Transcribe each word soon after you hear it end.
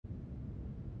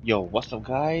Yo, what's up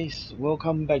guys?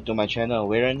 Welcome back to my channel,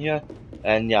 Weiren here.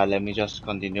 And yeah, let me just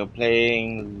continue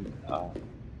playing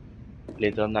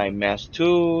Little Nightmares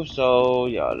 2. So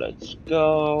yeah, let's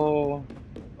go.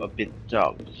 A bit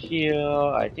dark here.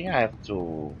 I think I have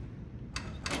to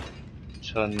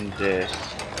turn this.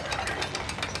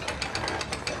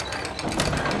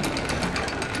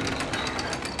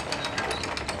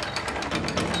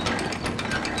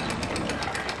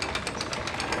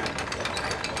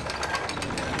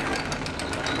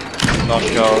 Not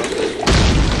sure.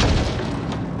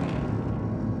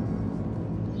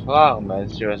 Wow man,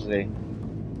 seriously.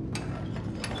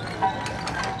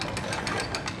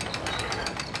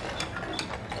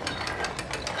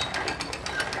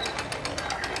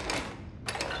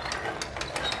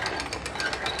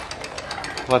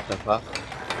 What the fuck?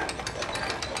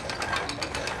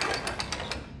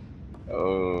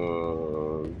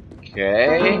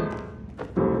 Okay.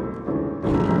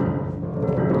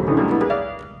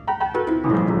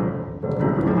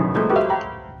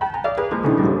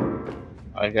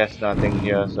 I guess nothing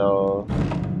here, so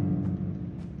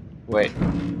wait.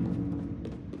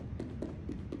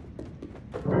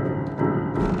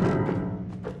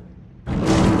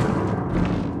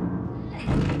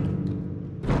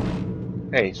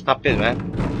 Hey, stop it man.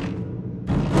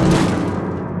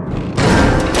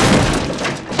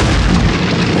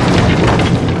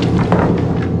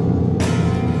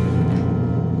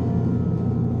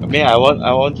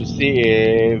 I want to see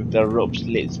if the ropes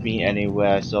leads me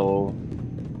anywhere, so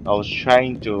I was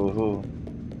trying to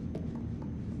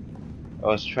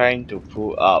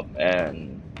pull up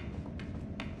and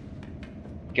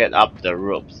get up the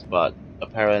ropes, but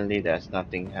apparently there's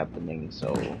nothing happening,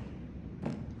 so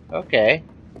okay.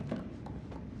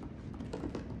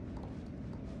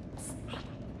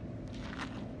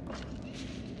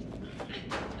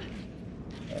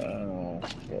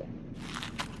 Okay.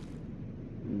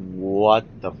 What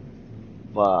the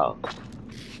fuck?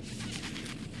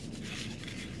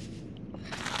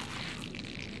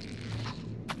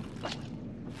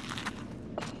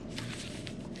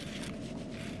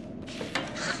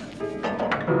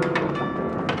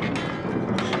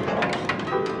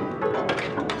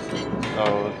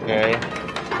 Okay.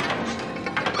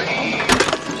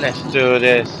 Let's do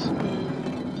this.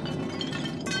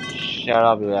 Shut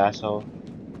up, you asshole.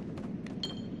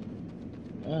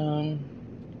 Um.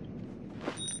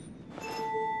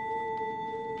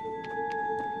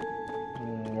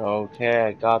 Okay,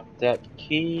 I got that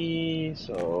key,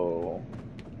 so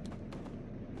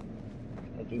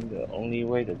I think the only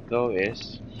way to go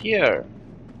is here.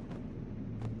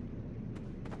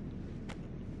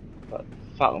 But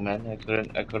fuck man, I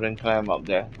couldn't climb up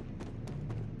there.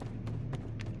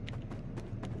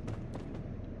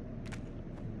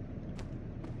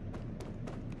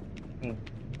 Hmm.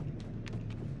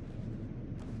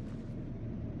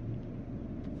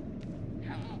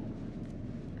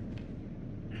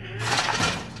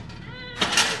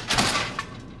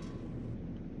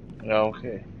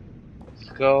 Okay, let's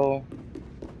go.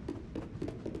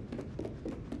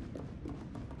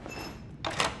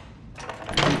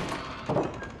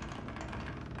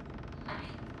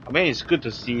 I mean, it's good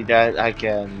to see that I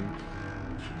can.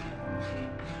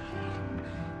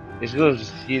 It's good to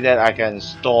see that I can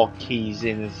store keys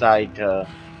inside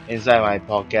my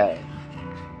pocket,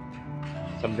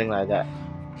 something like that.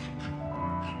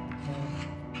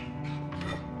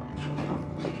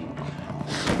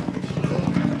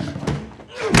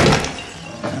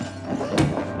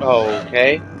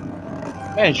 Okay,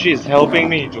 man, she's helping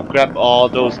me to grab all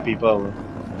those people,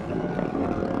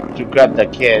 to grab the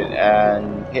kid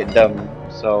and hit them.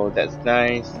 So that's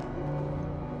nice.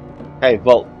 Hey,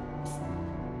 vote.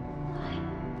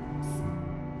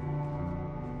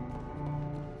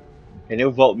 Can you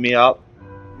vote me up?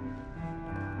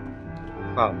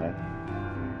 Fuck man.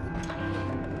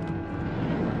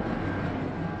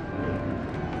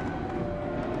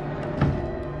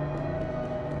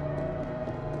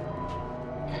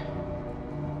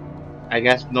 I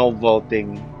guess no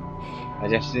voting. I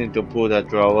just need to pull the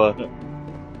drawer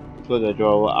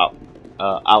up,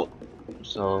 out.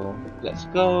 So let's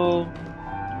go.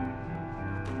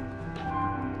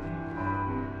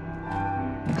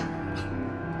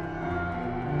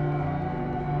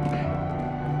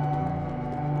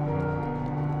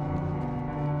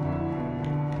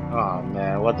 Oh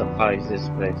man, what the fuck is this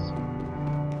place?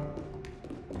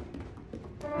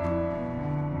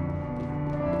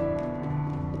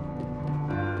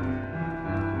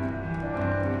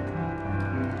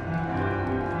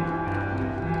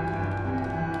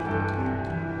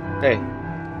 Hey,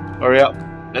 hurry up.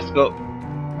 Let's go.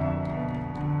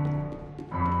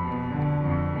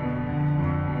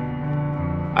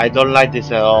 I don't like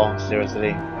this at all,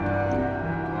 seriously.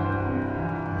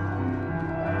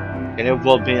 Can you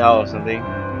vote me out or something?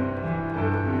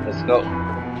 Let's go.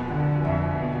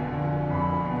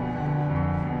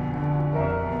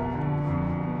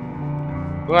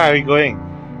 Where are we going?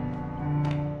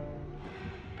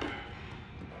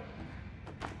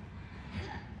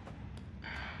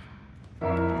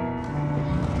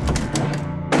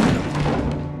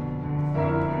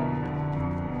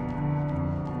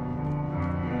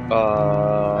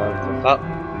 The fuck?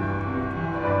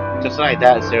 Just like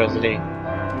that, seriously.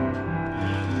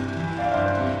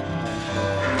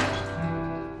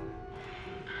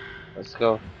 Let's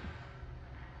go.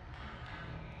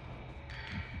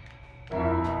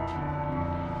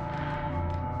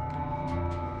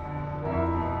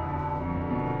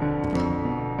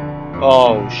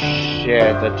 Oh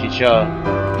shit, the teacher.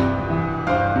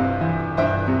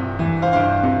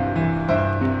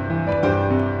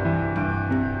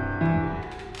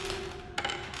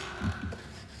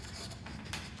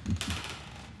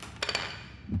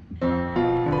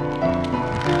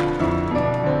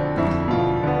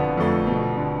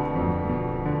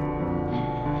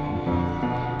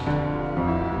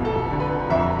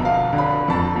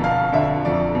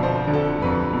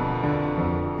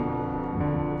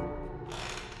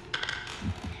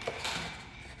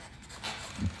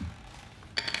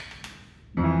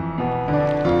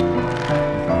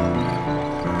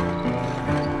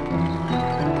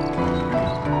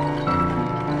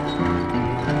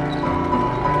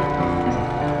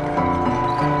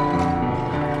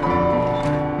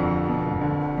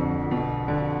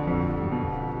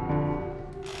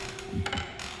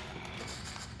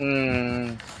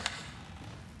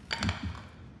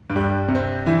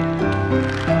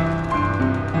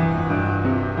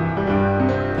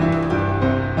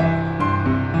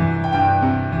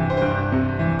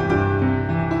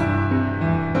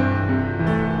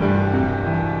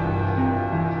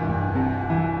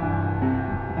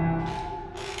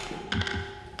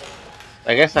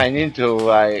 I guess I need to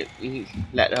like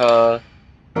let her.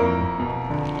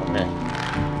 Okay.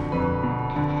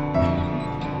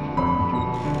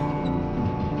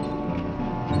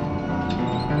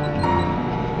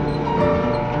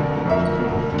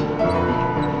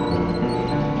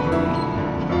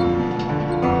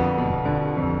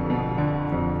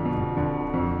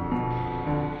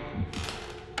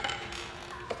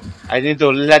 I need to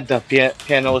let the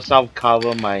piano sound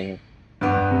cover my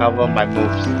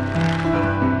moves.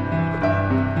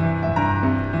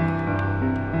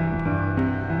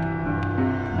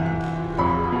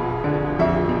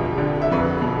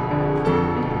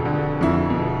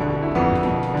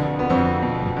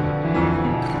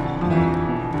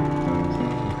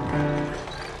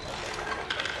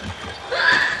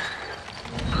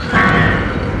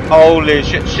 Holy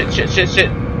shit, shit, shit, shit,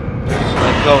 shit.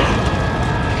 Let's go.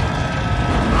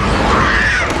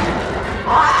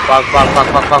 Fuck, fuck, fuck,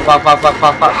 fuck, fuck, fuck, fuck, fuck,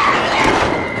 fuck, fuck.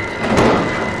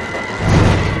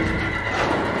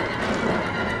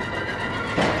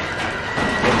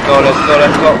 Let's go, let's go,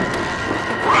 let's go.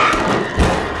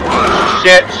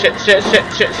 Shit, shit, shit, shit,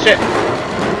 shit, shit.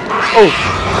 Oh.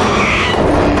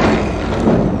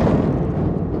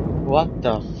 What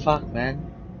the fuck, man?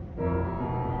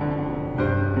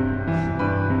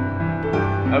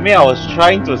 I mean, I was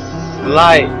trying to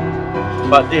slide,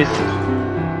 but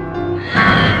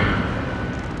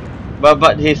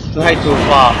he slide too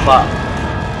far. Fuck.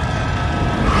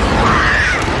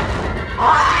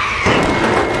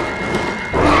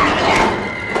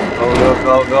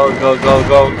 Go, go, go, go,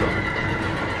 go, go.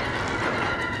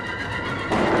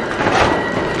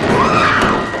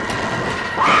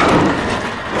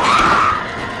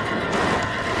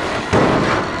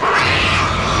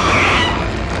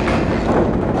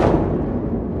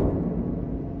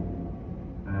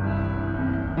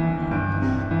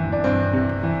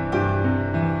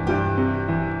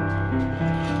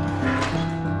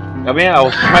 I mean, I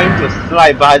was trying to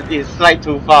slide, but it slide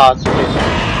too fast. So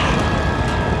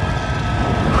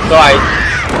I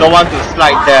don't want to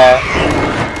slide there.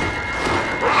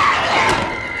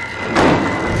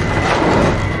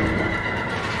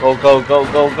 Go, go, go,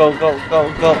 go, go, go, go,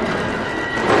 go.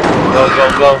 Go, go,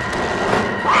 go.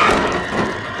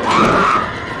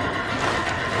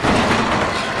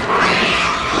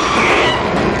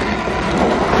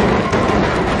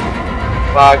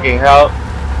 Fucking hell.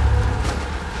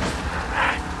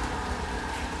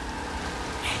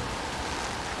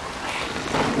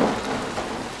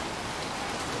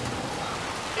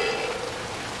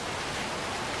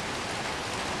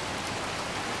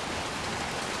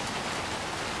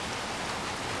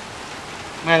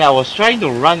 Man, I was trying to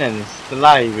run and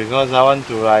slide because I want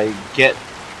to like get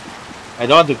I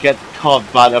don't want to get caught,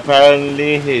 but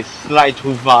apparently he slid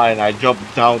too far and I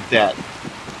dropped down dead.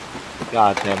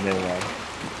 God damn it, man.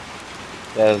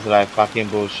 That's like fucking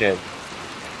bullshit.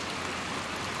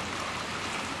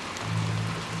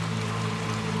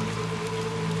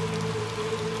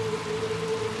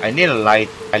 I need a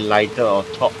lighter or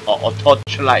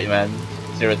torchlight, man.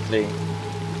 Seriously.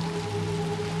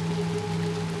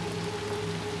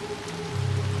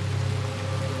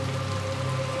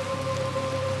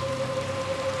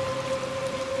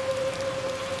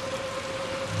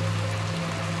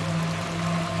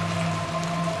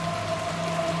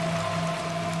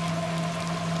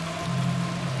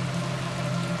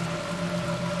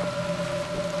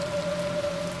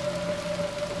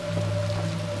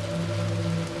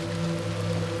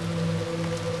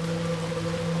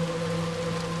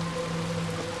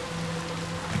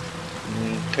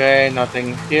 Okay,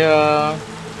 nothing here.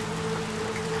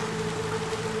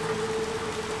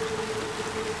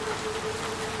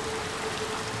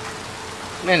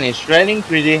 Man, it's raining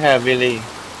pretty heavily.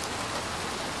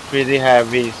 Pretty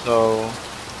heavy, so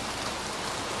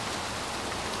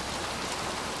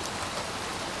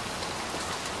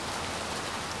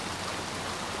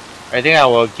I think I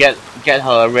will get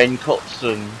her a raincoat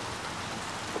soon.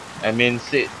 I mean,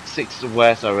 six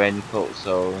wears a raincoat,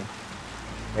 so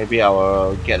maybe I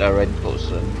will get a raincoat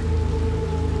soon.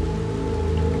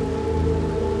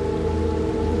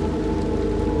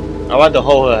 I want to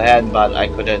hold her hand, but I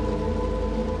couldn't.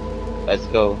 Let's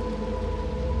go.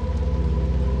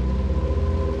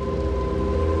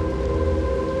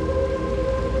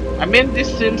 I mean, this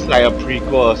seems like a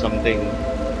prequel or something.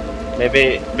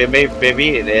 Maybe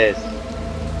it is.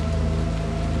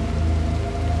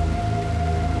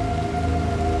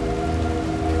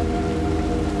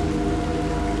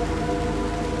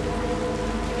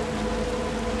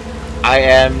 I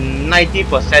am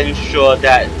 90% sure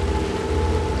that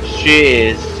she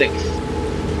is 6.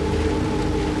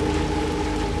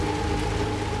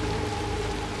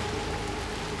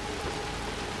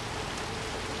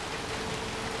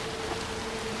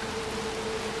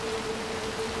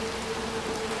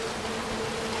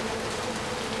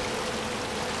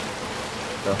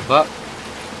 The fuck?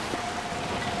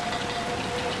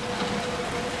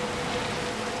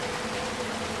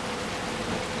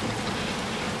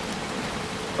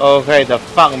 Okay, the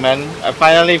fuck, man. I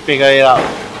finally figured it out.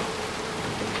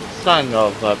 Son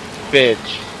of a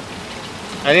bitch.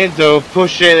 I need to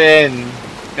push it in.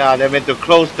 God, I meant to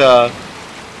close the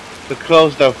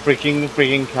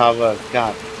freaking cover.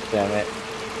 God damn it.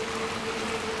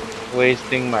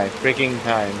 Wasting my freaking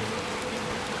time.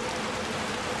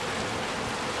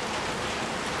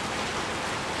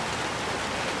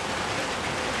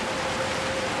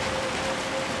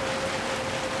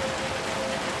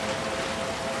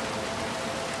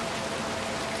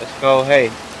 Let's go,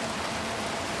 hey.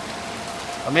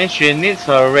 I mean, she needs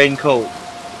her raincoat.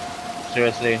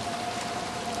 Seriously.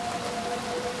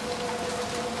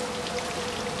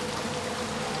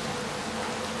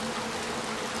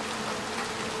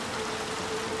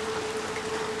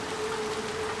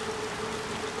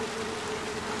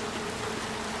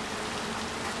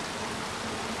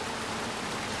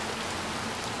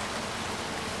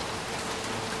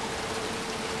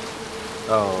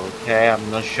 Okay, I'm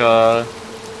not sure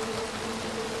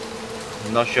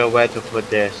where to put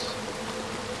this.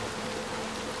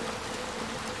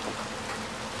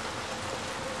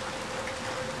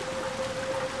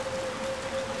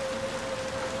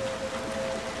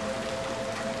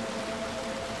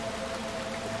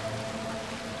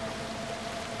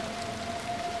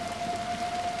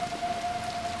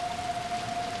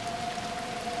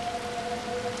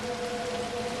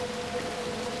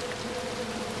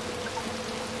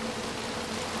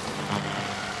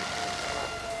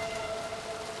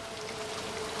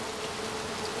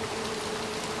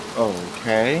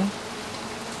 Okay.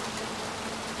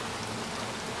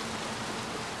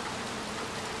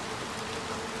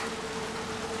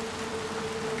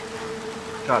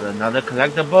 Got another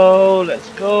collectible. Let's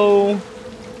go.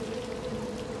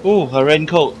 Ooh, her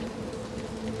raincoat.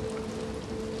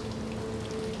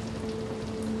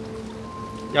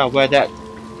 Yeah, wear that.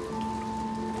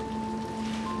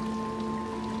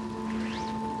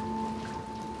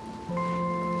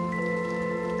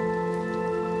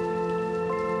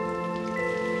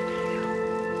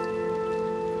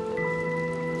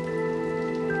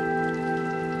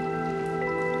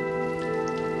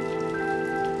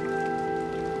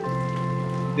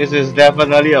 This is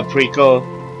definitely a prequel.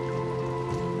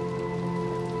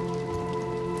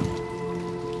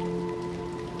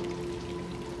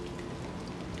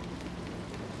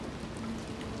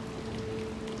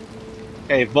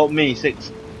 Hey, vote me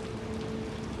 6.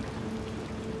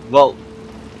 Well,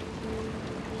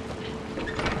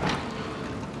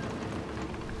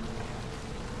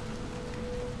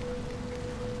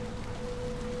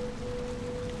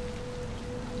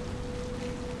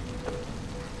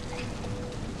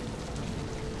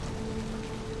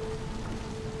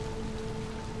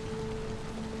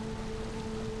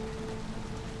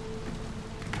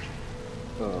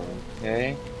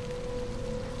 okay.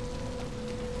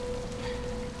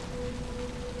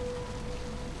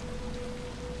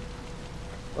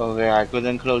 Okay, I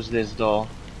couldn't close this door.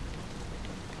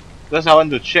 Because I want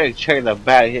to check the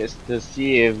back here to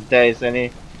see if there is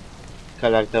any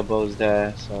collectibles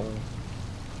there, so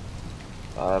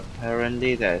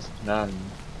apparently there's none.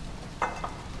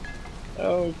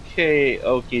 Okay,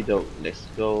 okie doke, let's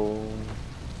go.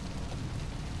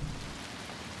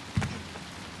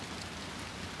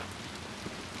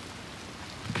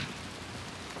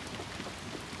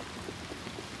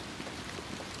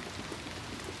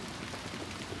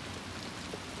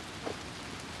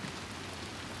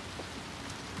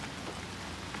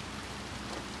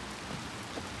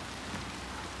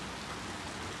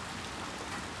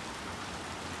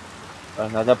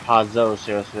 Another puzzle,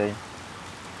 seriously.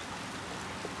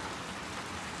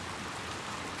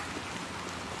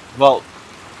 Vote.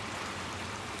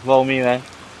 Vote me, man.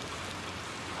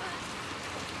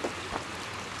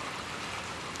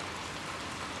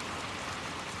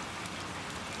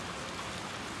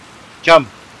 Jump!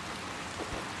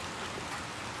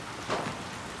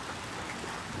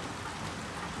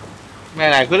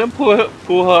 Man, I couldn't pull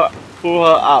her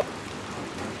up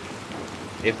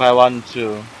if I want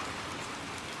to.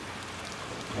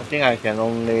 I think I can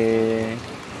only.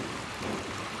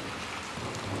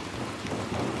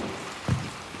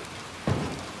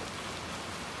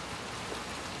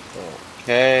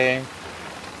 Okay.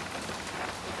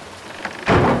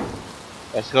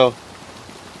 Let's go.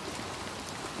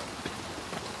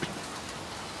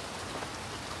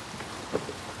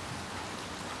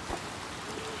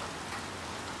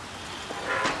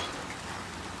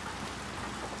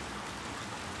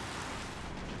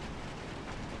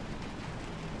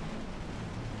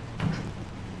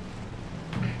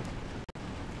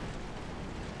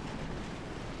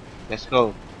 Let's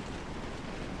go.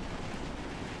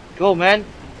 Go, man.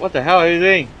 What the hell are you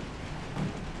doing?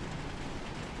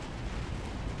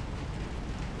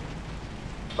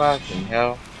 Fucking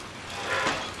hell.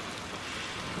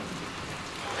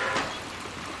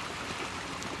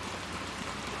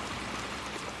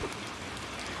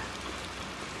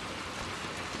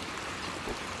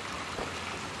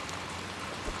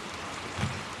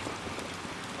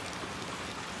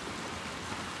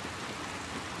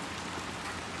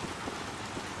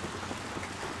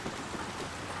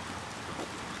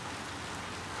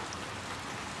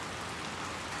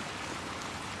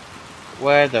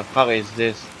 Where the fuck is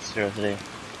this? Seriously.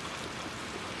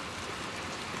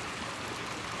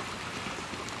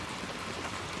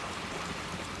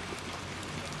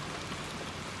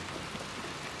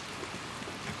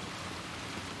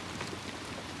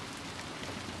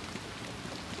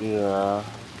 Yeah,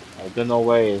 I don't know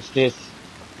where is this.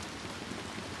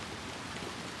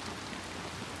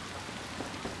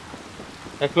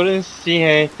 I couldn't see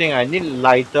anything. I need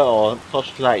lighter or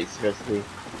torchlight, seriously.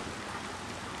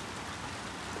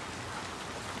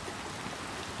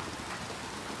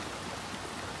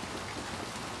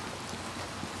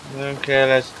 Okay,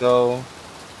 let's go.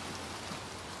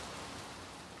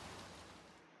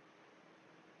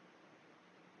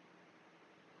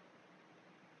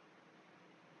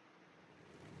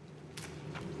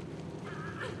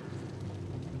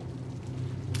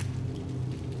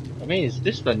 I mean, is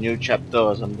this the new chapter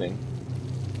or something?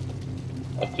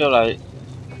 I feel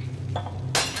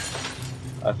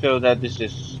that this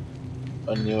is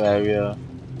a new area.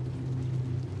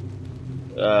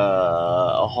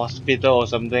 A hospital or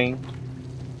something.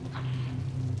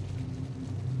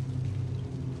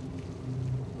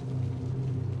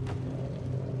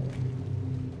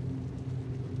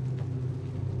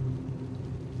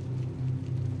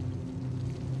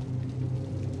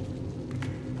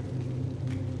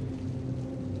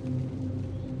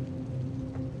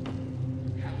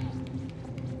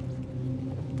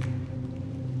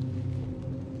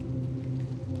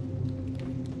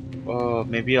 Oh,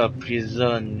 maybe a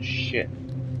prison. Shit.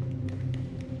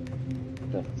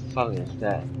 The fuck is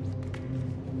that?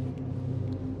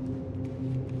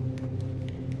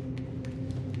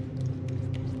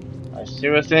 I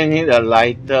seriously need a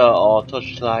lighter or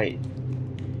torchlight.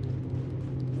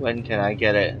 When can I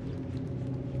get it?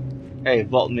 Hey,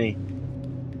 vote me.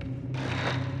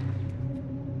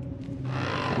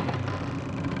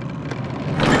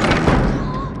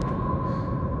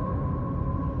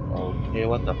 Okay,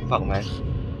 what the fuck, man?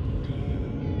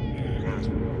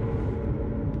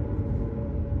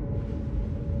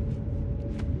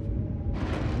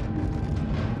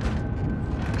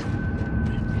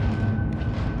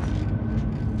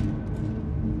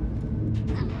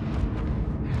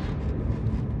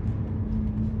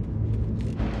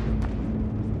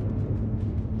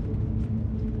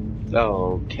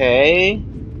 Okay.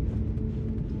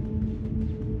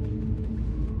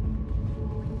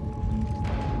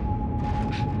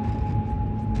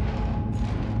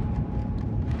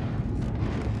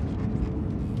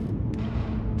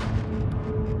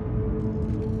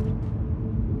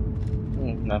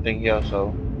 Nothing here,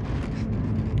 so.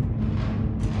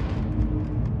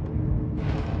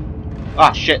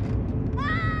 Ah, shit.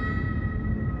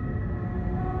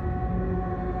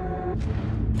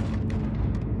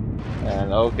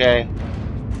 And okay.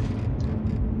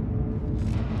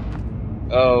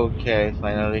 Okay,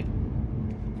 finally.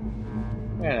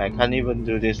 Man, I can't even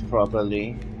do this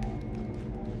properly.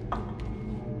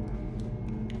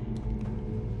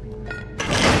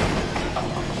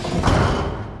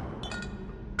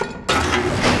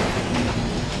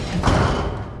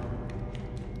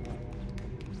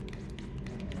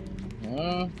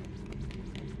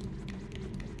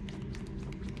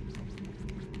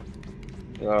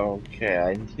 Okay,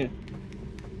 I knew.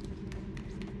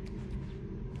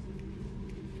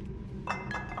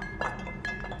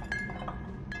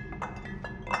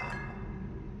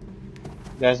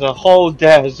 There's a hole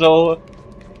there, so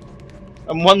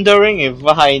I'm wondering if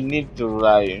I need to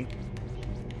like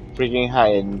freaking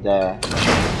hide in there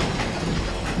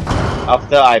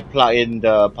after I plug in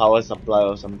the power supply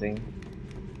or something.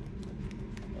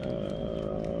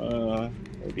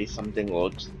 Maybe something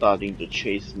will starting to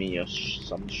chase me or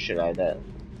some shit like that.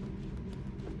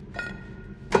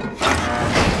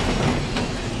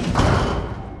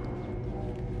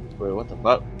 Wait, what the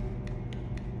fuck?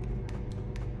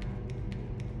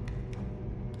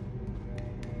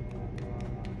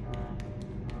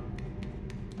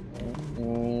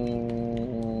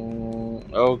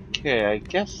 Okay, I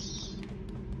guess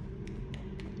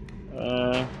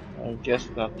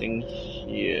nothing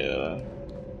here.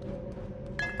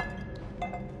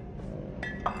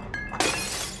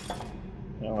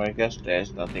 No, I guess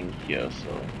there's nothing here, so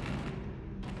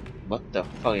what the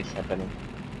fuck is happening?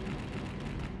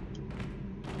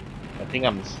 I think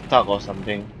I'm stuck or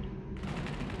something.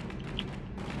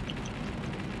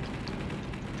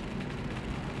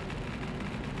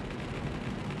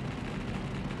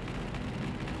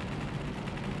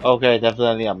 Okay,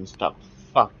 definitely I'm stuck.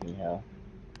 Fucking hell.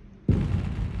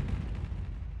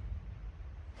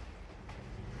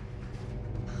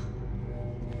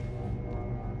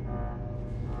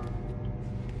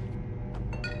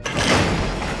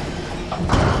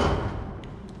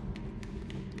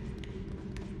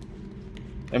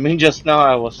 I mean, just now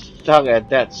I was stuck at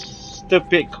that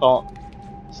stupid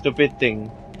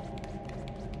thing.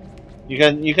 You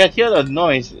can hear the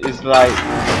noise. It's like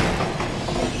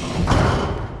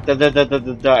da da da da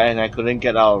da da, and I couldn't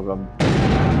get out from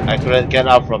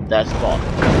that spot.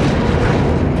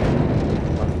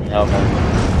 Fucking hell, man.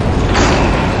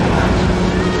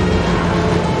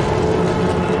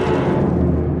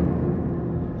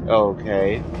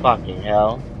 Okay, fucking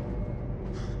hell.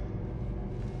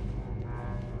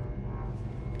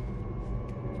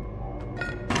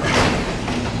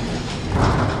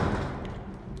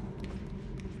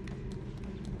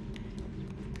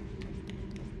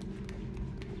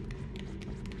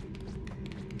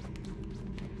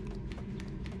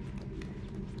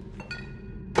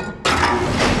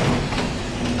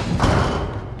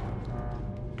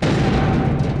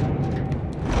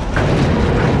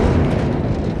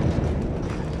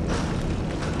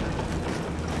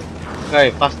 Hey,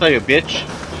 faster, you bitch.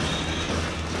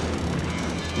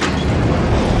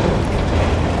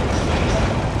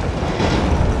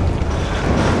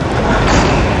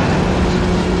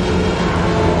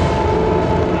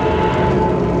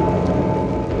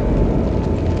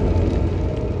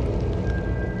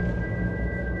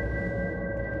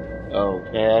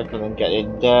 Okay, I couldn't get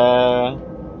in there.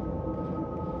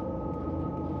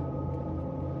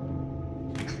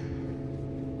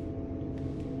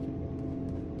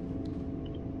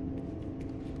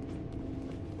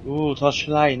 Ooh,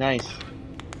 torchlight, nice.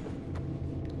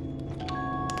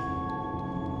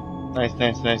 Nice.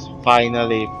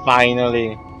 Finally,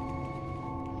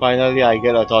 I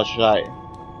get a torchlight.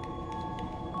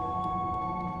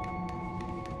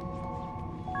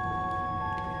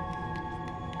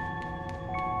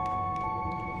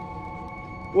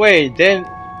 Wait, then,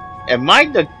 am I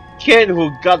the kid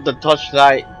who got the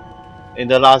torchlight in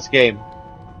the last game?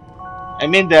 I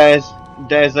mean, there's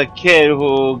there's a kid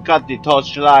who got the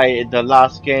torchlight in the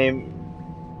last game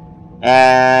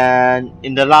and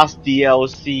in the last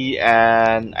DLC,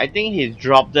 and I think he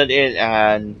dropped it in,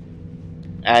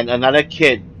 and another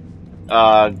kid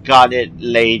got it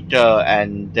later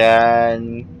and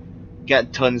then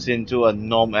get turns into a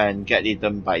gnome and get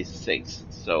eaten by 6.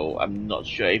 So I'm not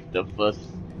sure if the first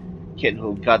kid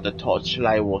who got the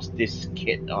torchlight was this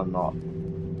kid or not.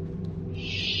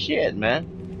 Shit, man.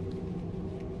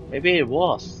 Maybe it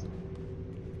was.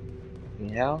 You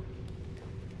know?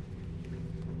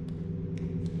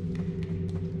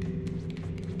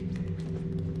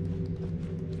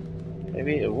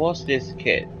 Maybe it was this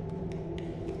kid.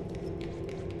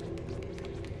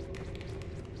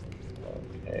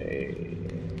 Okay.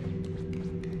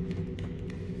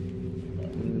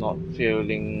 I'm not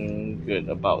feeling good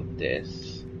about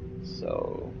this.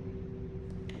 So.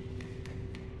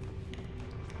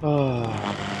 Oh,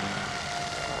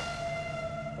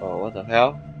 what the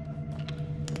hell?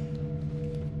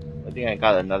 I think I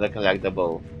got another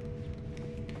collectible.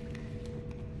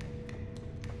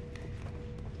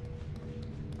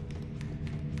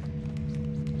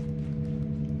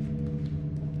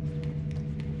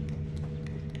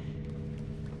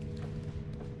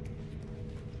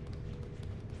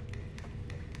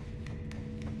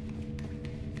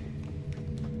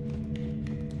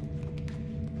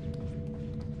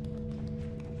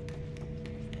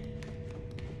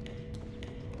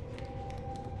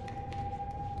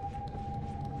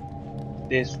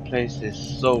 This place is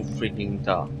so freaking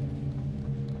dark.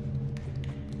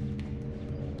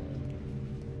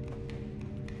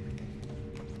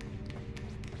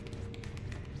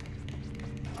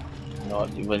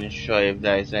 Not even sure if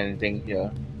there is anything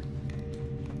here.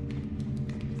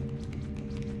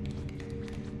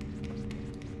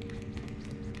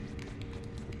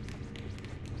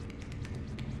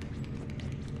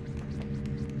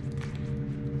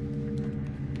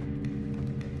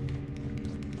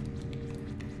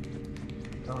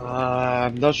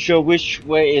 I'm not sure which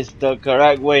way is the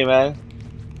correct way, man.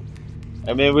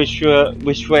 I mean, which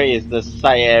way is the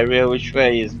side area, which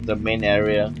way is the main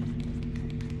area?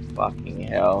 Fucking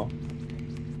hell.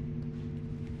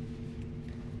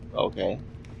 Okay.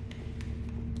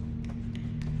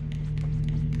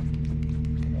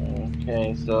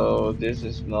 Okay, so this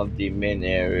is not the main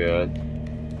area.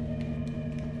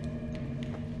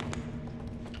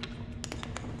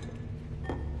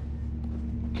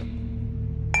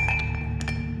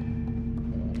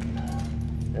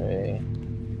 Okay.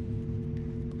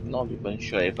 Not even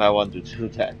sure if I want to do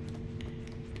that.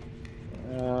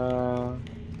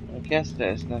 I guess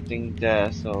there's nothing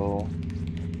there, so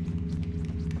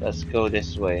let's go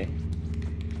this way.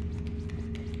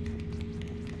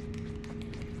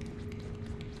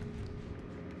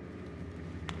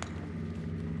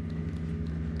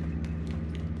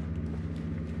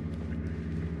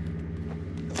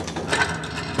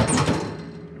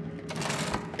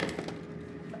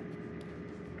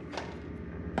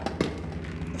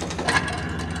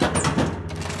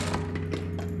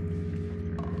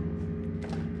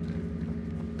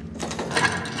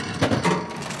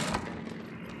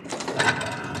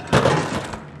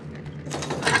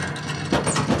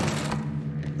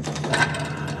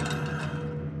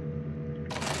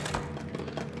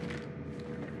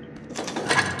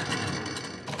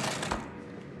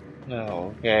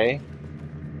 No, okay.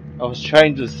 I was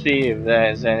trying to see if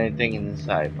there's anything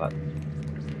inside, but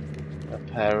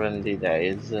apparently there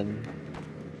isn't.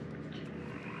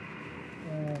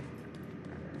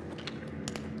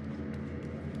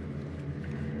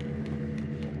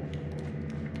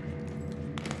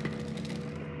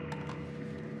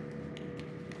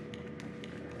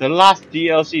 The last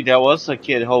DLC, there was a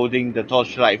kid holding the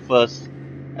torchlight first,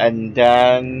 and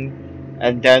then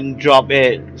drop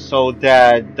it so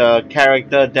that the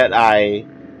character that I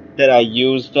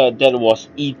used that was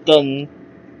eaten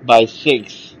by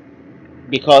 6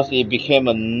 because it became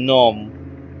a gnome.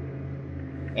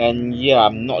 And yeah,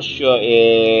 I'm not sure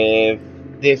if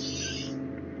this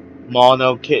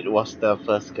mono kid was the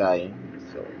first guy.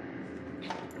 So.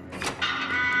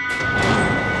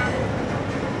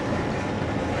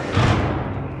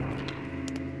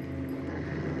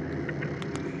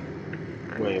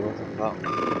 Wait, what the fuck?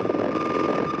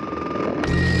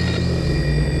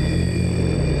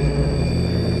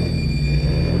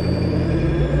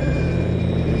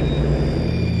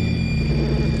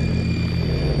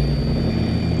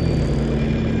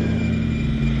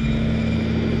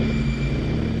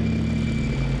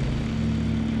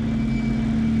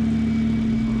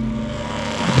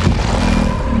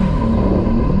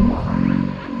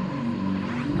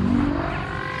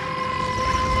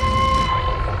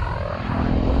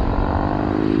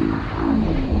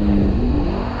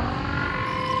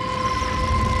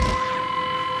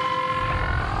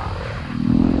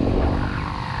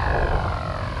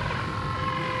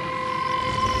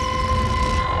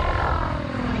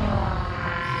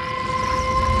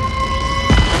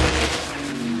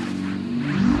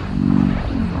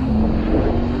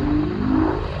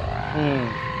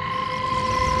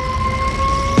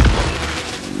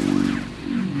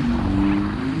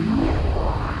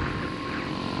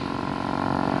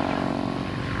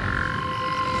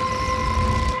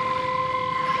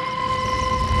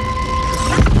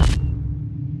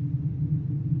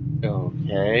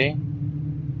 Okay.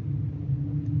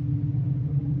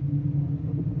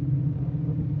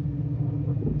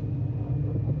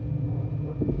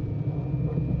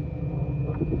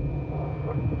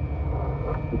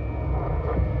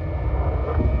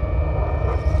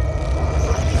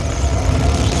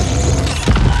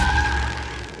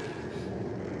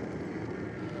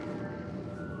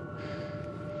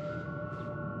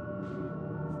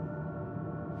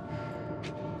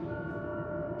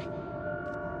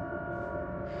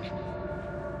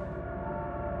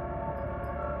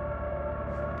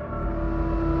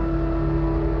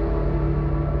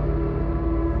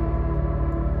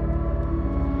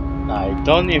 I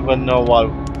don't even know what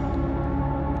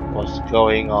was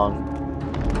going on.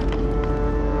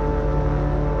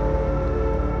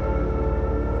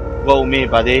 Vote me,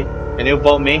 buddy. Can you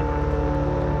vote me?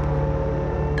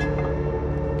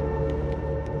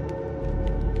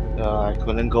 I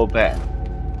couldn't go back.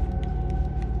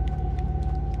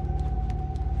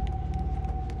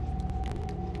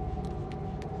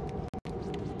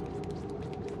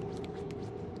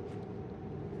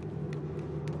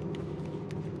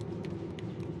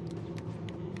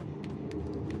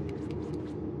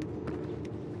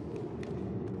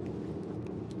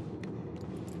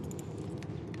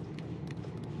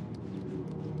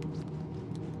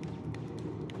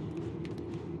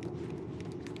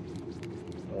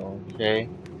 Okay.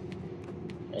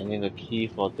 I need a key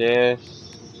for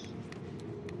this.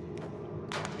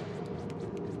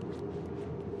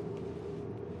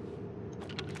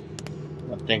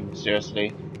 Nothing,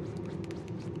 seriously.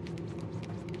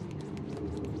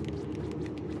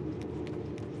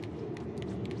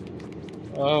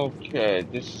 Okay,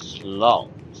 this is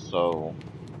long, so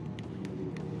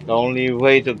the only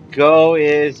way to go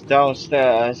is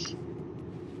downstairs.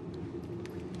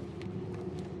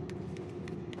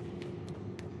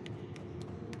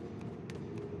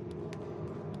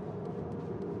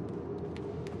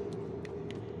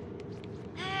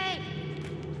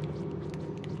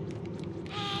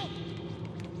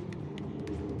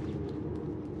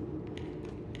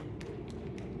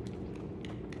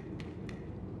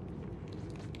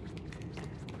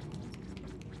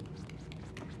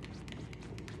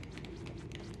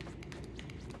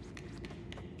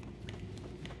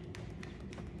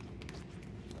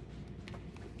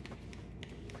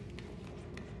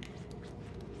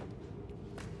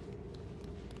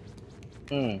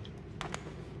 Hmm.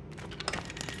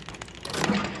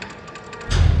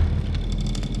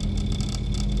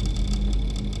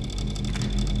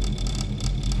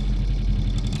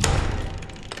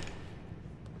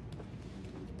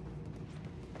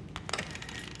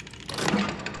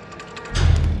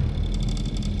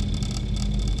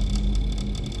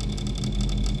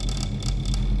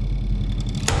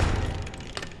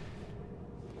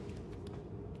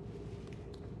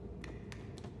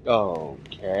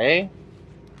 Okay.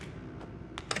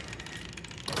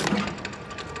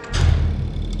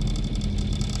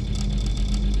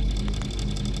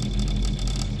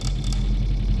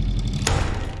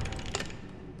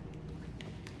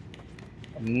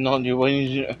 I'm not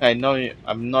even. I know.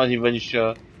 I'm not even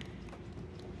sure.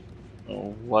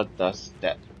 What does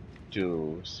that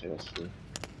do? Seriously.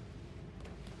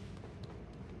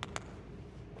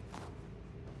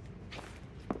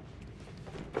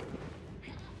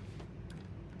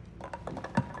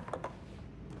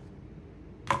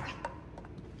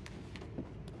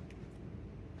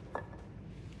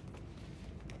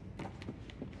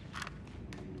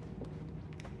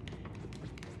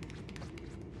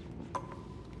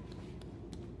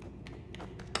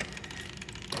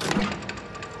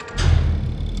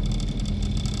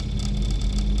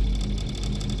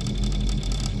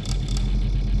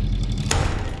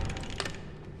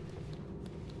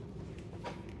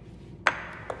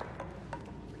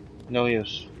 No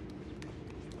use.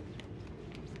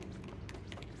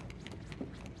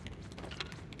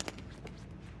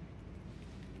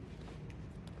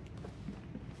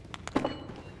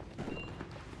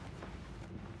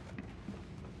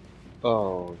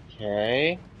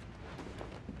 Okay.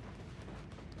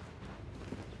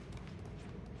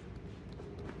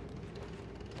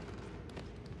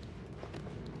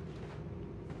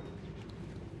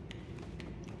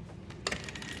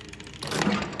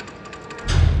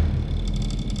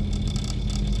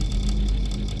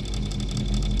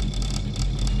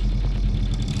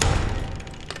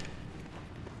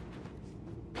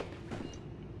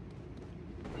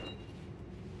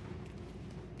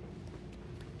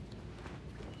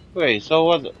 Wait, so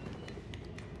what?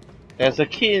 There's a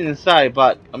key inside,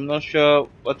 but I'm not sure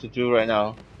what to do right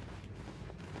now.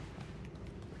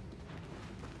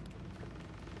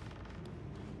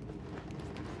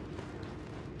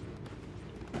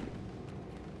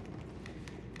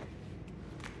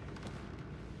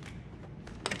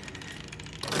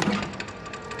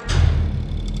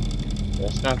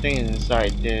 nothing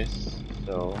inside this,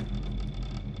 so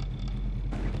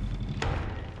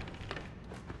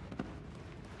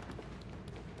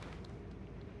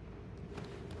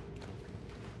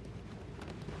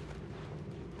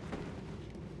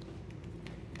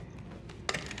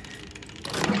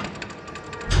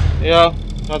yeah,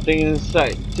 nothing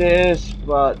inside this,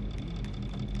 but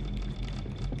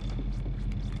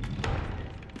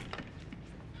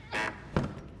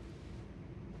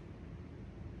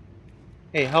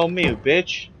hey, help me, you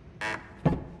bitch.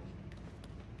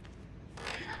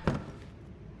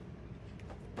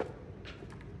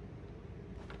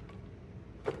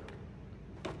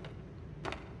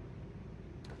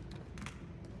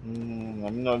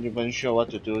 I'm not even sure what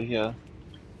to do here.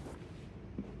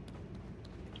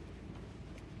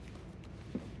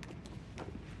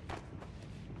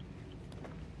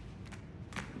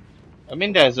 I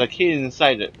mean, there's a key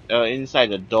inside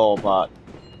the door, but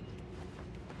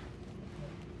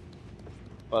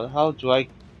how do I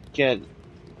get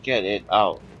it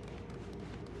out?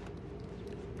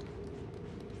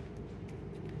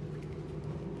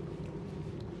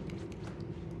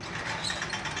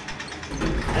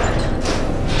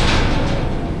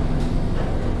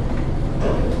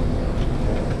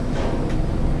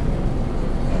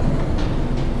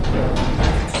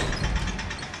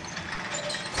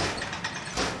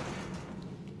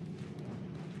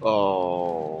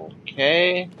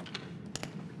 Okay.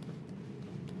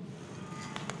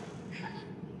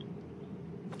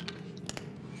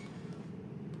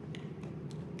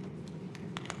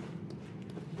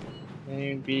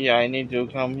 Maybe I need to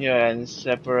come here and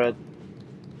separate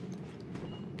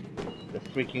the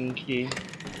freaking key.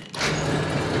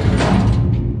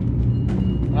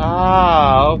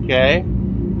 Ah, okay.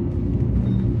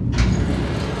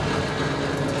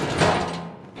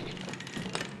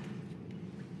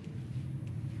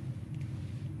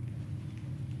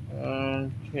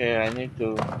 Okay, I need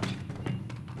to.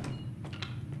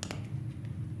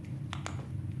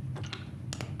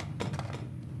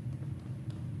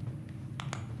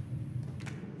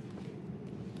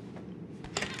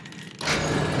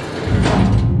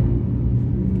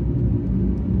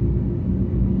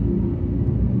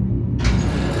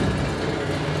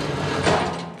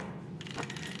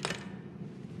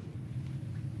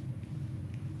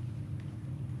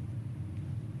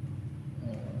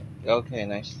 Okay,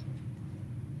 nice.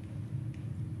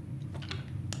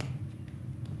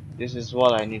 This is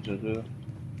what I need to do.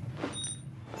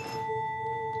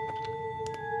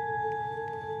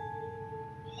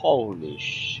 Holy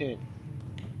shit.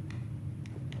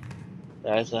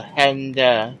 There's a hand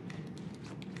there.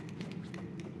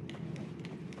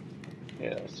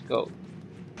 Okay, let's go.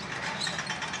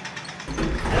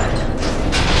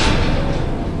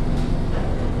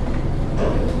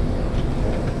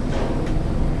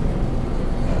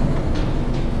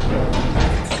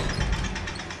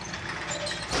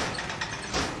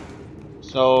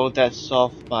 So that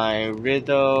solved my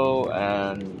riddle,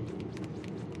 and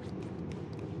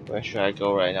where should I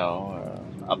go right now?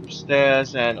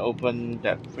 Upstairs and open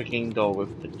that freaking door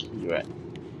with the key, right?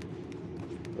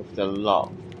 With the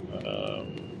lock.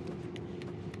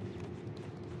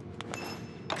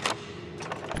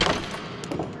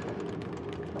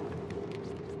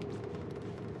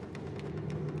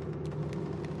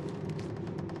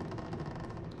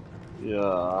 Yeah,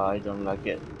 I don't like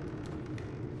it.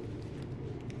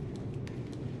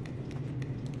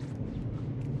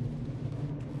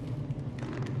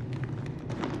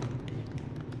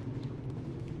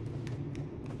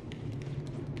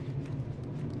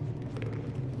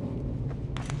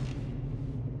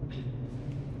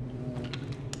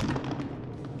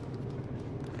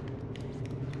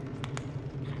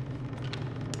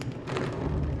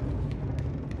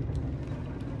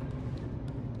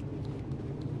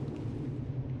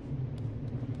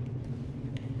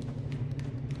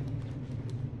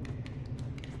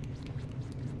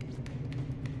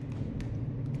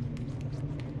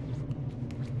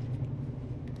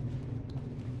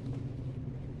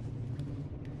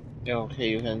 Okay,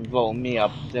 you can vote me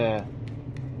up there.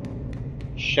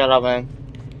 Shut up, man.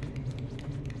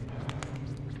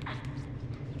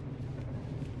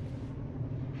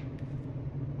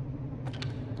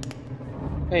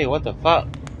 Hey, what the fuck?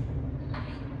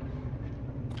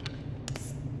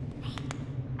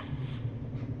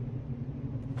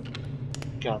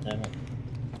 God damn it.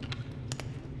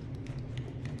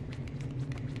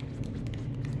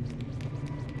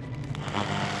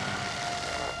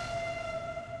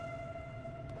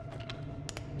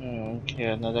 Okay,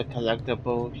 another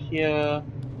collectible here.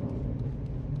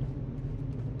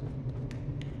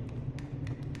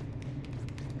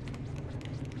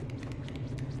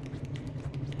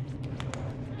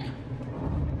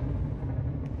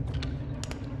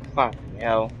 Fucking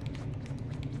hell.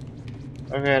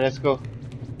 Okay, let's go.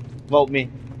 Vote me.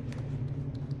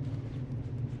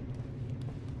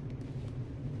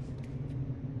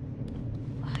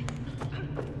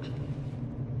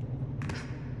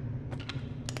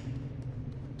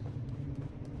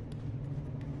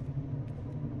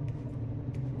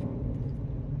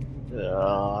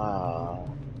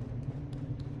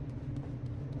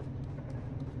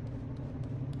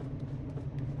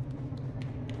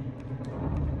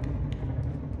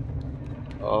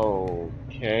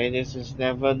 Okay, this is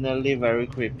definitely very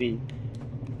creepy.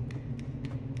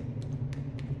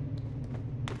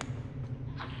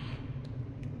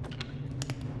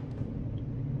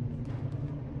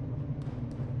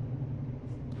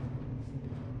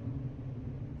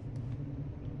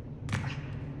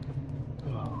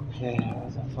 Okay,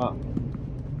 what the fuck?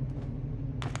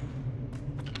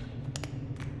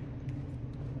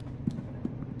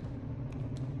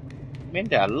 I mean,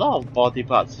 there are a lot of body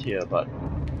parts here, but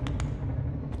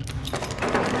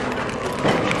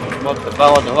what the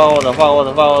fuck? What the fuck? What the fuck? What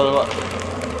the fuck? What the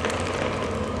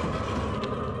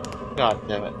fuck? God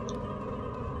damn it!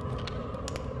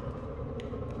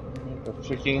 The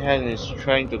freaking hand is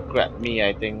trying to grab me,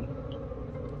 I think.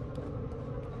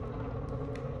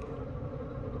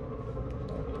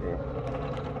 Okay.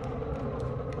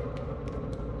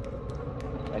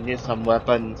 I need some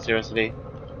weapon. Seriously,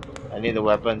 I need a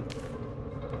weapon.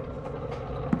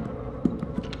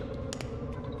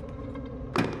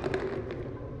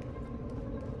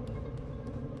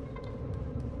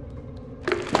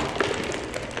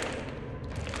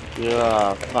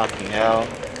 Yeah, fucking hell.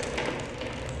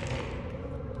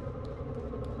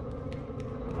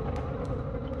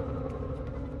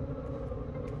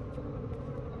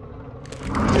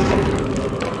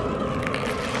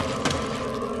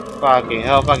 Fucking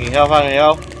hell, fucking hell, fucking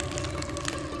hell.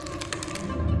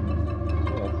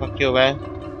 Yeah, fuck you, man.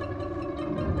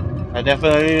 I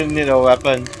definitely need a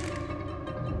weapon.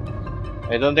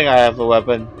 I don't think I have a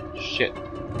weapon. Shit.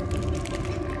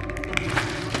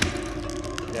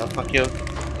 Yeah, fuck you.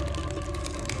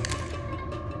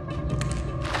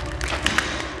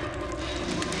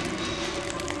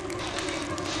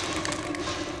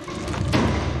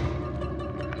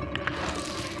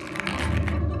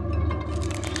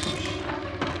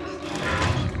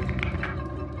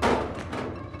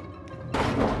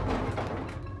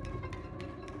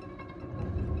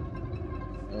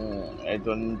 I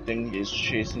don't think it's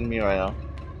chasing me right now.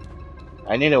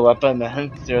 I need a weapon,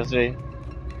 man. Seriously.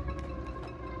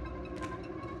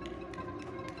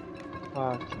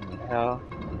 Fucking hell.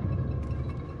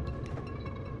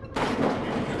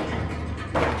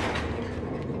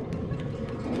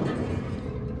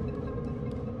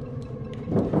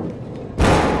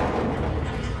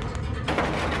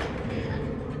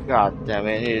 God damn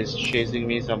it, it is chasing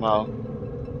me somehow.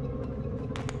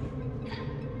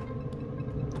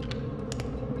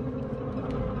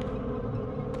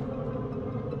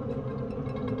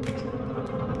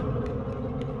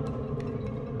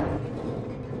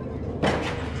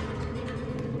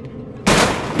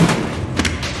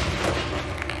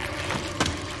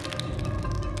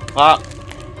 Fuck.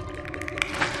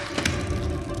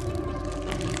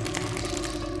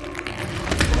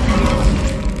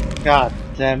 God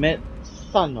damn it,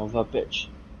 son of a bitch.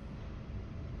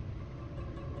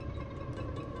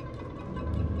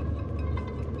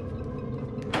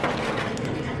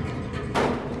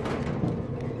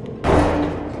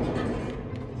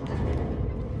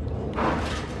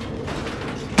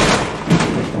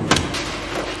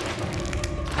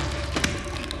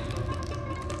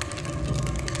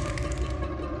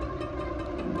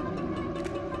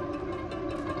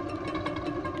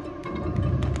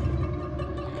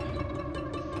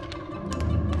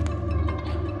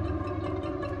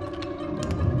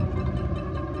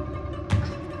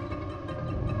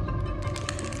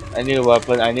 I need a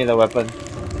weapon, I need a weapon.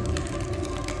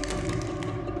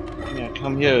 Yeah,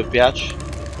 come here, bitch.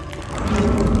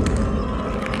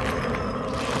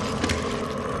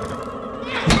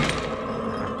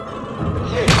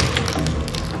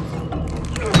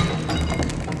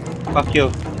 Fuck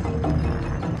you.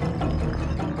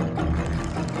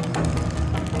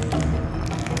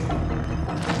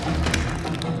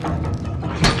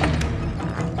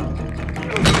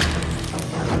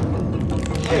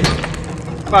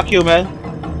 Fuck you, man.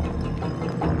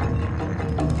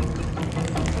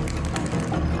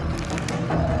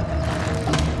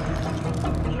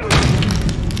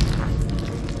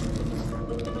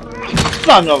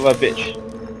 Son of a bitch.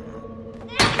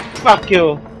 Fuck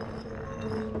you.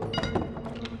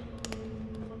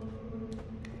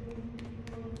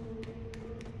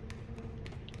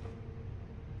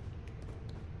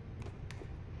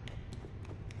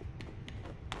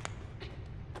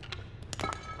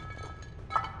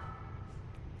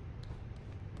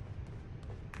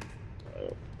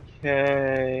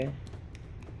 Okay.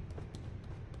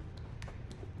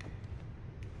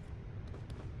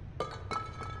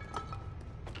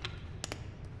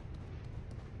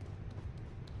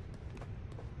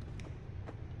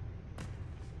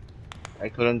 I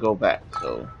couldn't go back,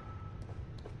 so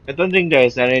I don't think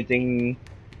there's anything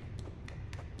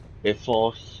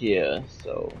before here,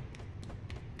 so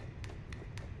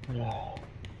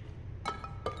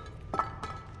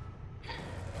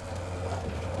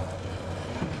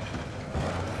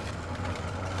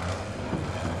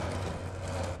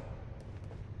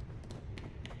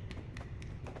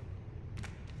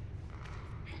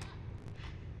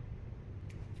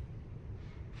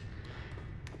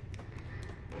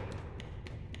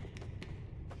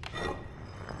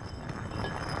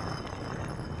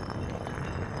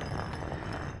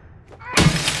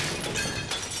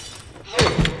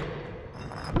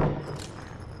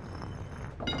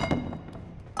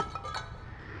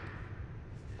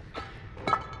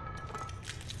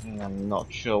I'm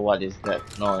not sure what is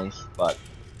that noise, but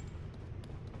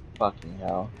fucking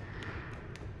hell.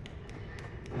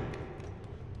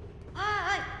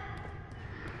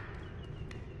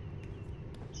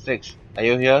 6, are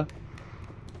you here?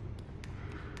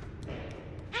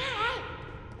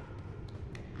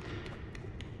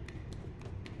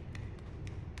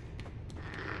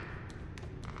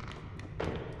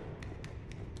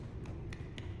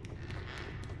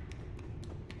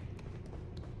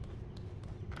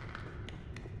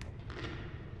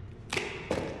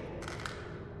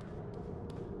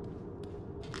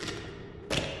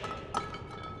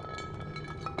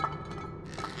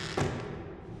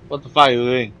 What the fuck are you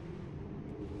doing?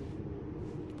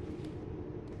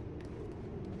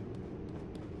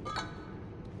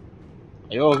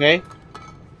 Are you okay?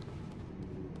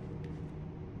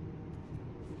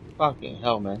 Fucking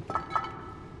hell, man.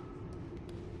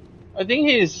 I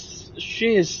think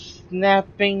she is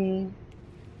snapping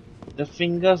the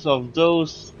fingers of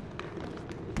those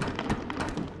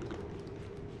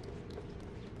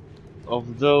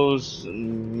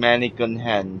mannequin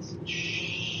hands.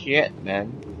 Shit,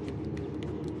 man.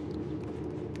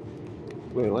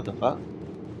 Wait, what the fuck?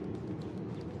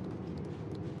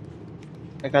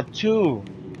 I got 2.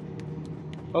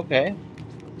 Okay.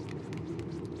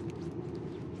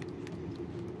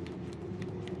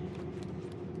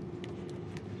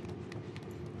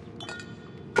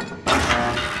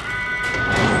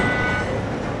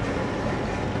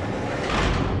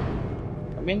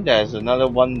 I mean, there's another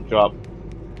one drop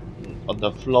on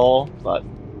the floor, but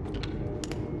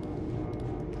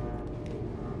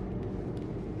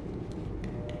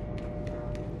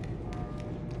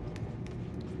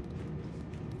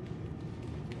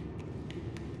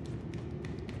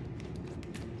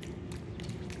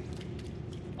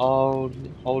oh,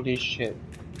 holy shit.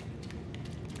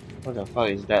 What the fuck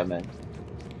is that, man?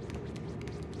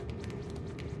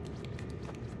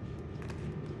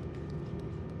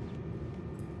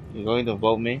 You going to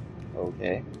vote me?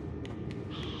 Okay.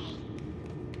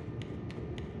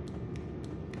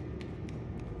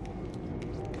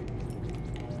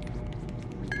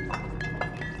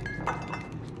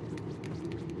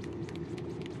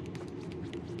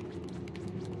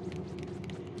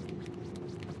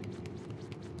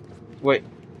 Wait.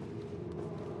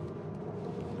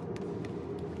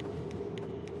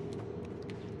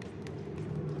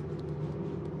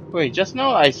 Wait, just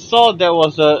now I saw there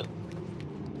was a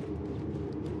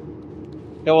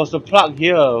plug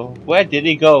here. Where did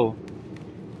it go?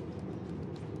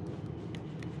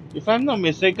 If I'm not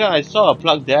mistaken, I saw a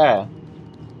plug there.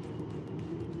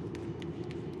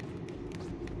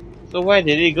 So where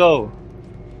did it go?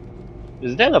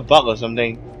 Is that a bug or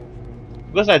something?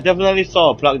 Because I definitely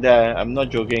saw a plug there. I'm not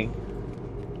joking.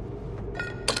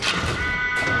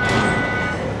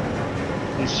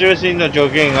 I'm seriously not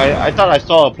joking. I thought I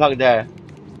saw a plug there.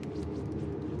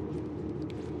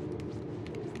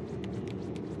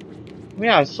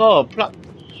 Yeah, I saw a plug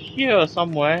here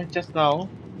somewhere just now.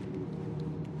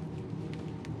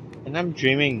 And I'm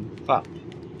dreaming. Fuck.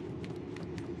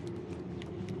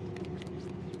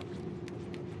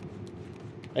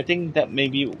 I think that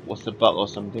maybe was a bug or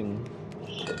something.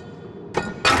 Shit.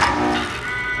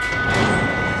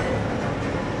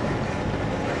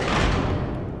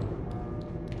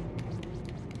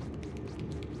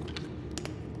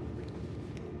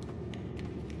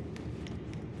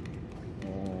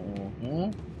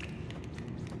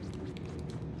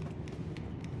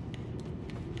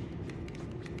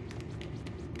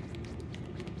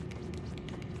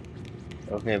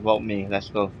 Okay, vote me. Let's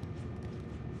go.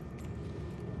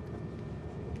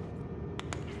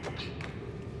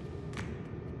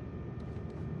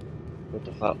 What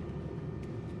the fuck?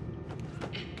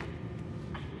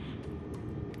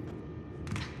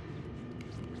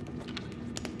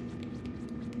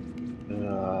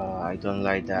 I don't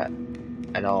like that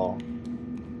at all.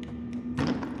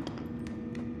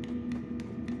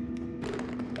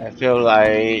 I feel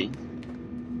like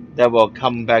that will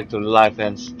come back to life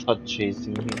and start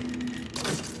chasing me.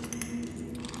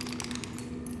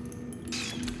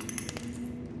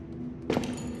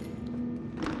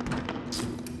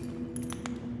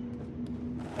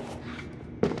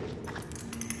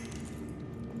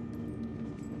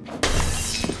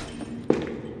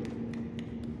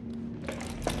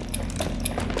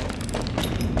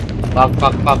 Fuck,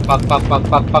 fuck, fuck, fuck, fuck, fuck,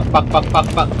 fuck, fuck, fuck, fuck, fuck,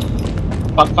 fuck,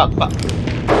 fuck, fuck, fuck.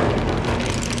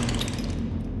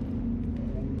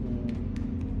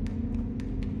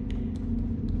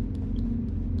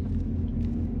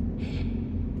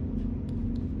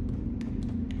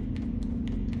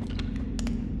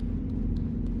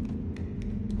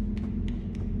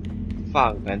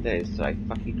 Fuck, man, that is like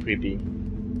fucking creepy.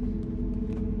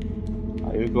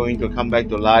 Are you going to come back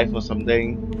to life or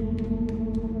something?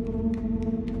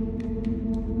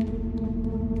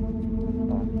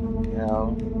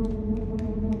 Hell.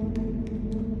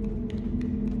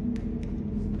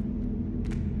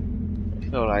 I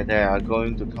feel like they are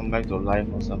going to come back to life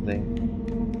or something.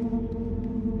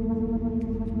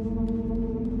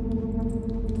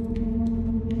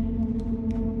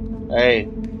 Hey,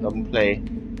 don't play.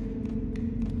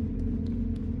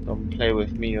 Don't play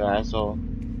with me, you asshole.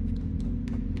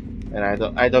 And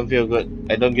I don't feel good.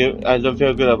 I don't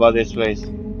feel good about this place.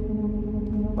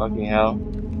 Fucking hell.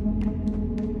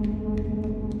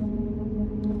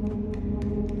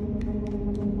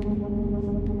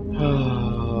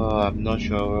 I'm not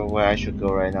sure where I should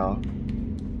go right now.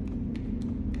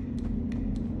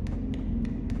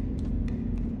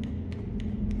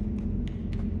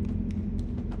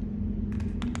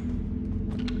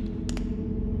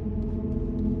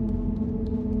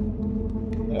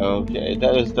 Okay,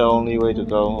 that is the only way to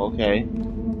go, okay.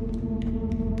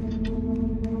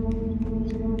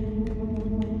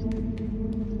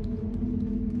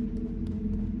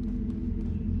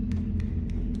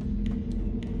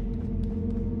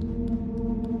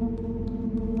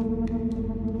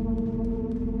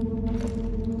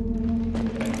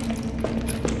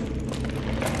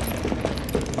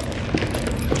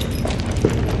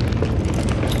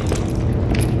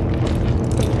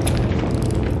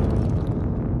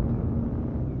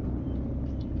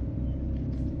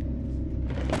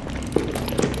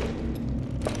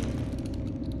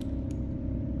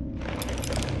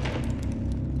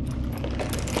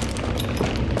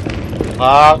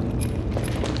 Fuck.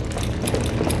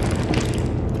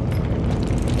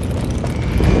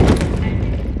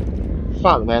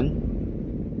 Fuck, man.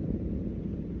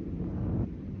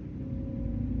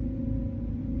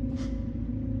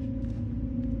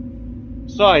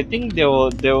 So I think they will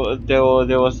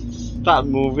start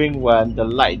moving when the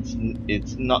lights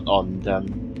it's not on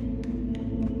them.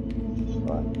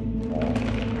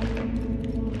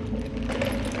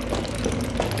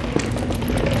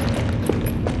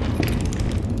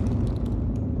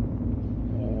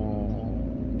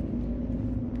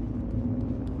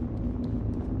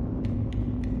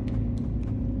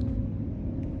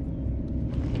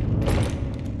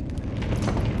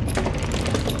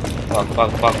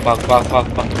 Fuck, fuck, fuck, fuck, fuck,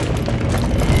 fuck.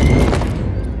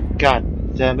 God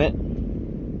damn it.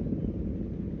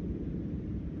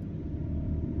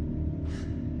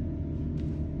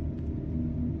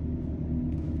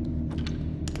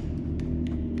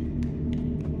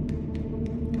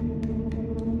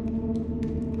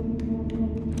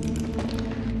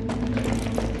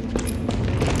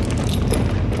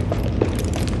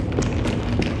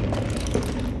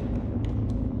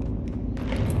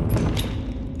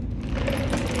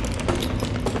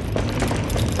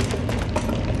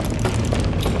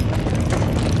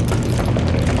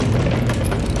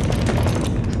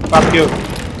 Fuck you.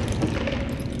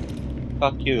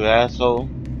 Fuck you, asshole.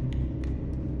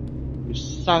 You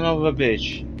son of a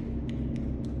bitch.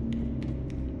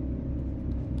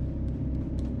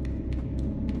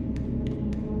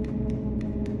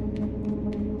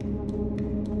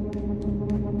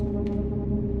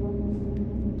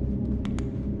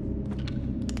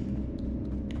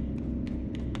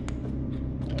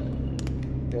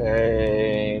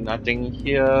 Okay, nothing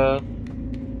here.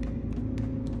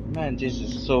 Man, this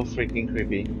is so freaking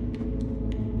creepy.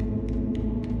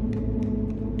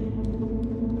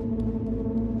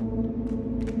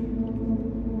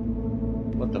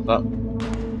 What the fuck?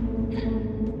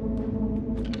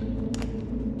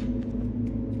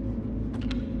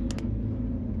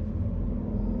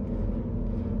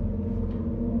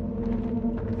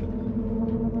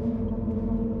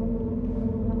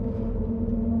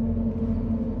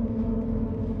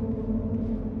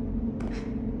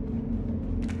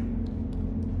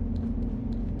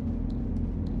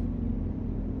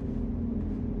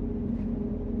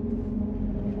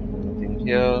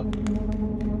 you.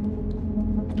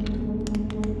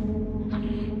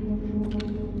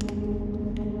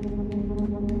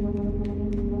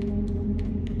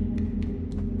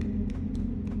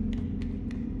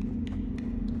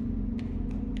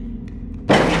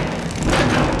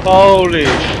 Holy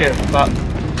shit, fuck.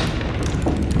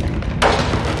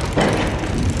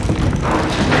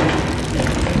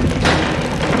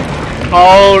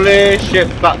 Holy shit,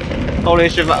 fuck. Holy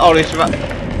shit, fuck. Holy shit, fuck.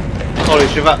 Holy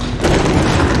shit, fuck.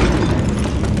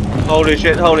 Holy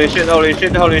shit, holy shit, holy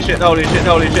shit, holy shit, holy shit,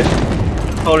 holy shit.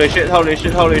 Holy shit, holy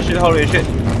shit, holy shit, holy shit.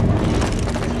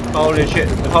 Holy shit,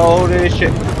 holy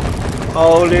shit.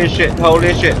 Holy shit,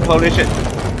 holy shit, holy shit.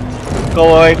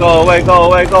 Go away, go away, go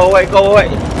away, go away, go away.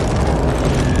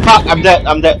 Fuck, I'm dead,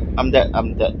 I'm dead, I'm dead,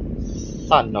 I'm dead.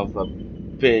 Son of a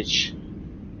bitch.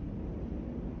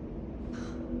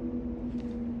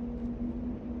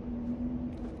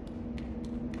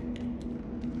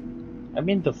 I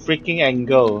mean the freaking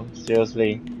angle,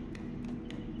 seriously.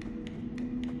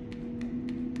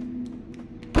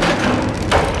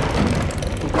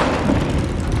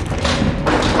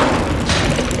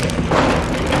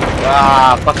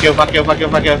 Ah, fuck you, fuck you, fuck you,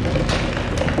 fuck you.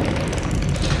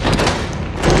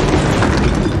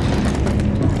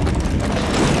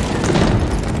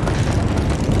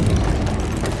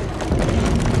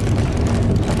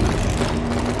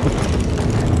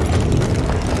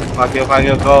 Fuck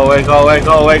you, go away, go away,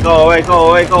 go away, go away, go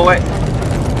away, go away.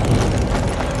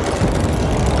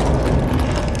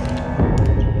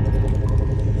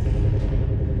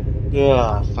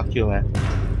 Yeah, fuck you, man.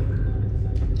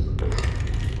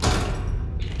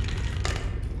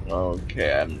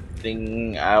 Okay, I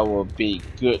think I will be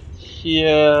good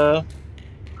here.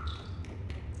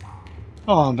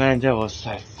 Oh man, that was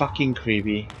like fucking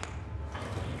creepy.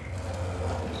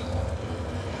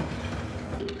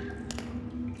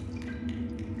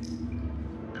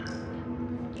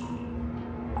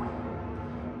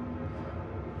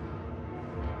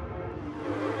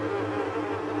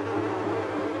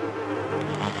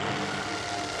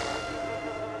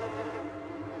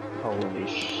 Holy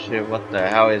shit, what the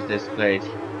hell is this place?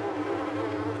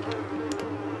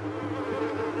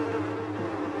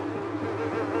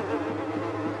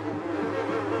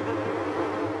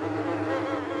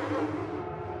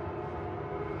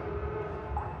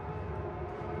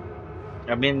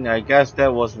 I mean, I guess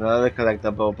that was another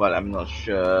collectible, but I'm not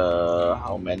sure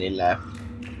how many left.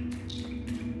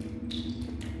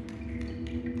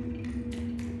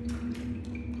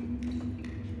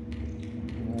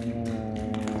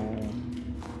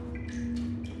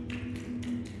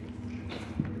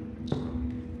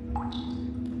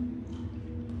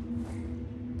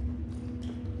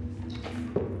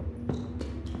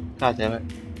 God damn it.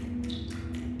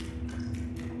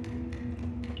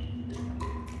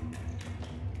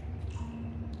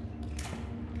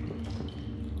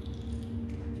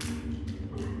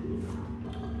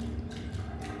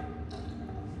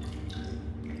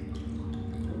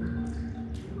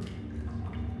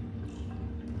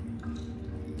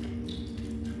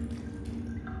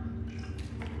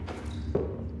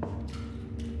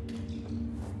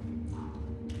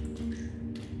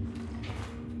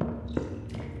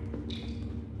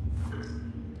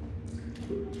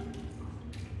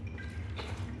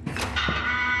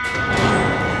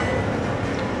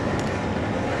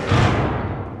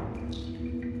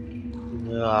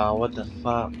 What the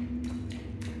fuck?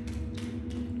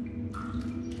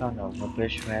 Son of a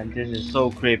bitch, man, this is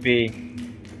so creepy.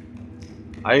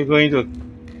 Are you going to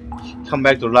come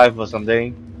back to life or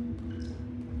something?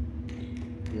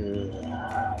 Ugh.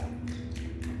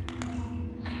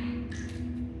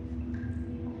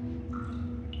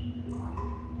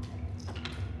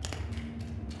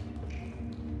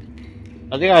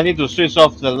 I think I need to switch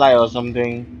off the light or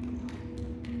something,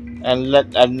 and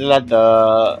let them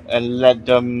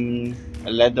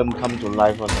come to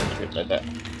life or some shit like that.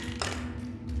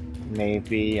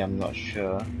 Maybe, I'm not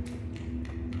sure.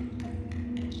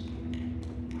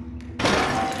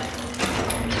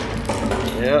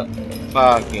 Yeah,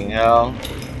 fucking hell.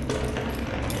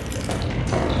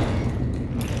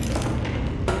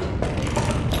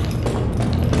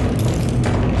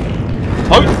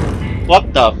 Oh,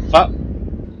 what the fuck?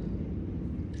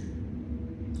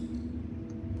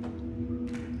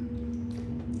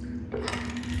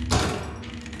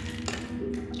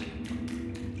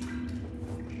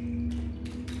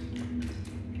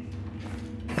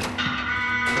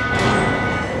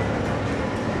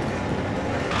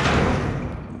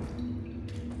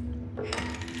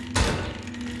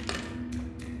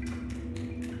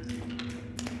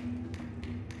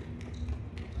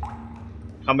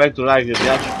 Come back to life, you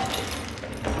bitch.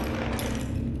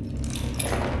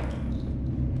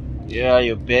 Yeah,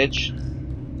 you bitch.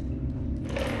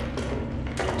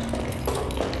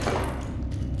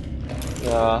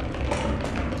 Yeah.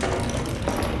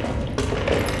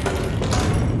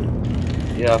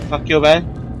 Yeah, fuck you,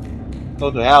 man.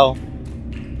 Go to hell.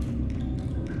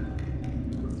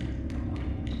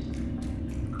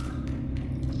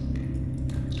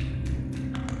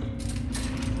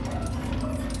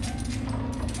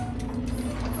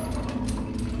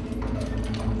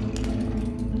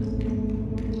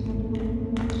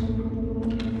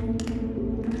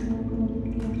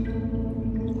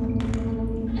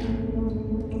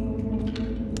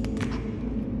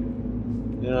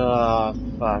 Yeah,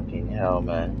 fucking hell,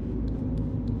 man.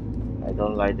 I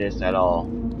don't like this at all.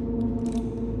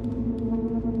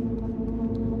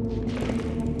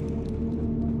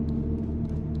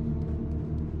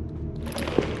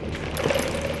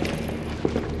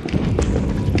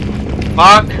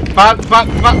 Fuck, fuck, fuck,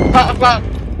 fuck, fuck, fuck.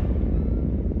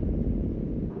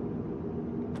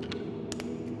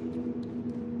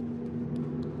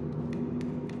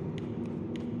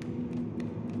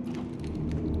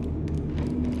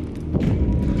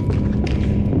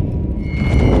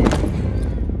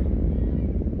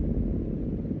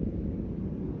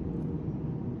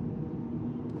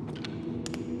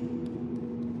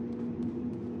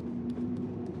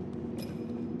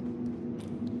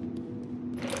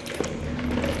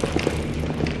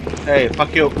 Hey,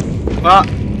 fuck you. Fuck,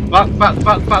 fuck, fuck,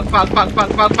 fuck, fuck, fuck, fuck,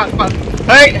 fuck, fuck, fuck, fuck.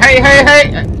 Hey, hey, hey,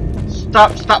 hey!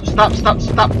 Stop, stop, stop, stop,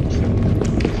 stop.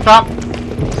 Stop.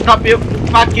 Stop, you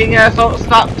fucking asshole.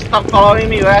 Stop, stop following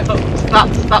me, you asshole.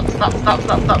 Stop, stop, stop, stop,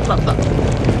 stop, stop, stop, stop.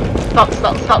 Stop,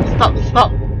 stop, stop, stop,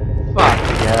 stop. Fuck,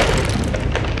 yeah.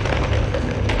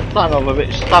 Son of a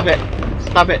bitch. Stop it.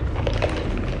 Stop it.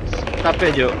 Stop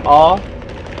it, you all.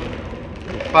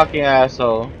 You fucking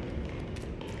asshole.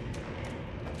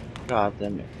 God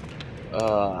damn it.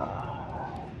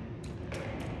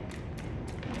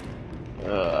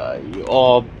 You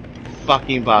all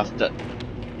fucking bastard.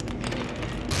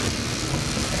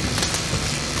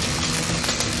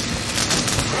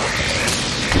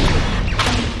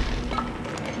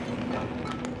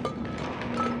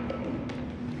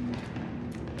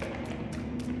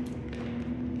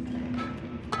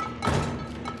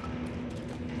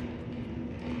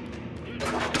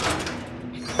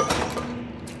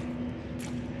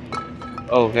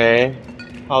 Okay.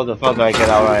 How the fuck do I get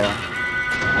out right now?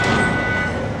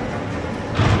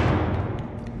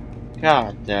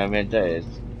 God damn it, that is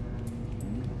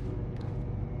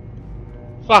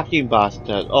fucking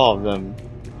bastard, all of them.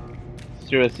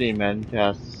 Seriously, man,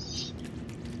 just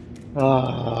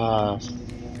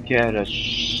scared the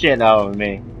shit out of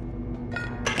me.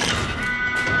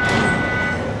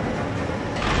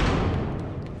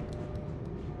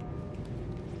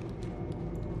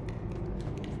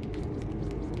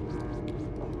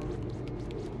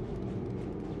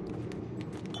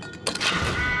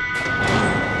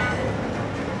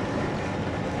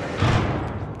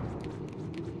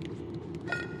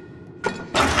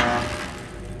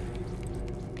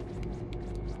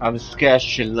 I'm scared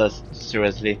shitless,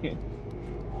 seriously.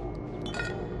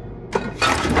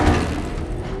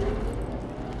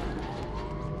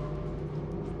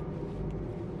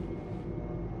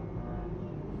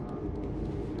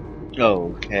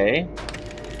 Okay.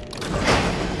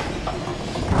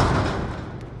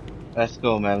 Let's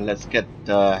go, man. Let's get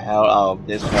the hell out of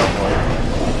this hellhole.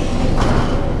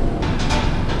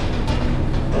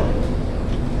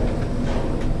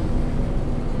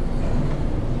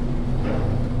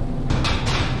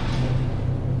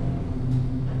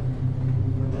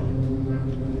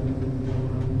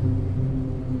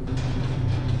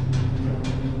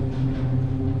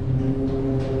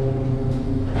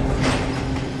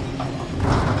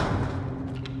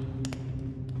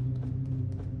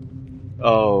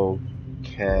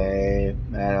 Okay,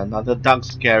 man, another dark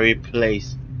scary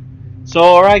place. So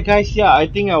alright guys, yeah, I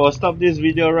think I will stop this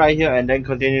video right here and then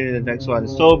continue in the next one.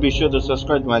 So be sure to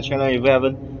subscribe to my channel if you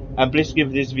haven't, and please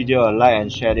give this video a like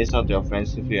and share this out to your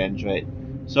friends if you enjoyed.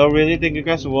 So really thank you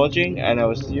guys for watching, and I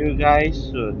will see you guys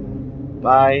soon.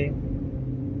 Bye.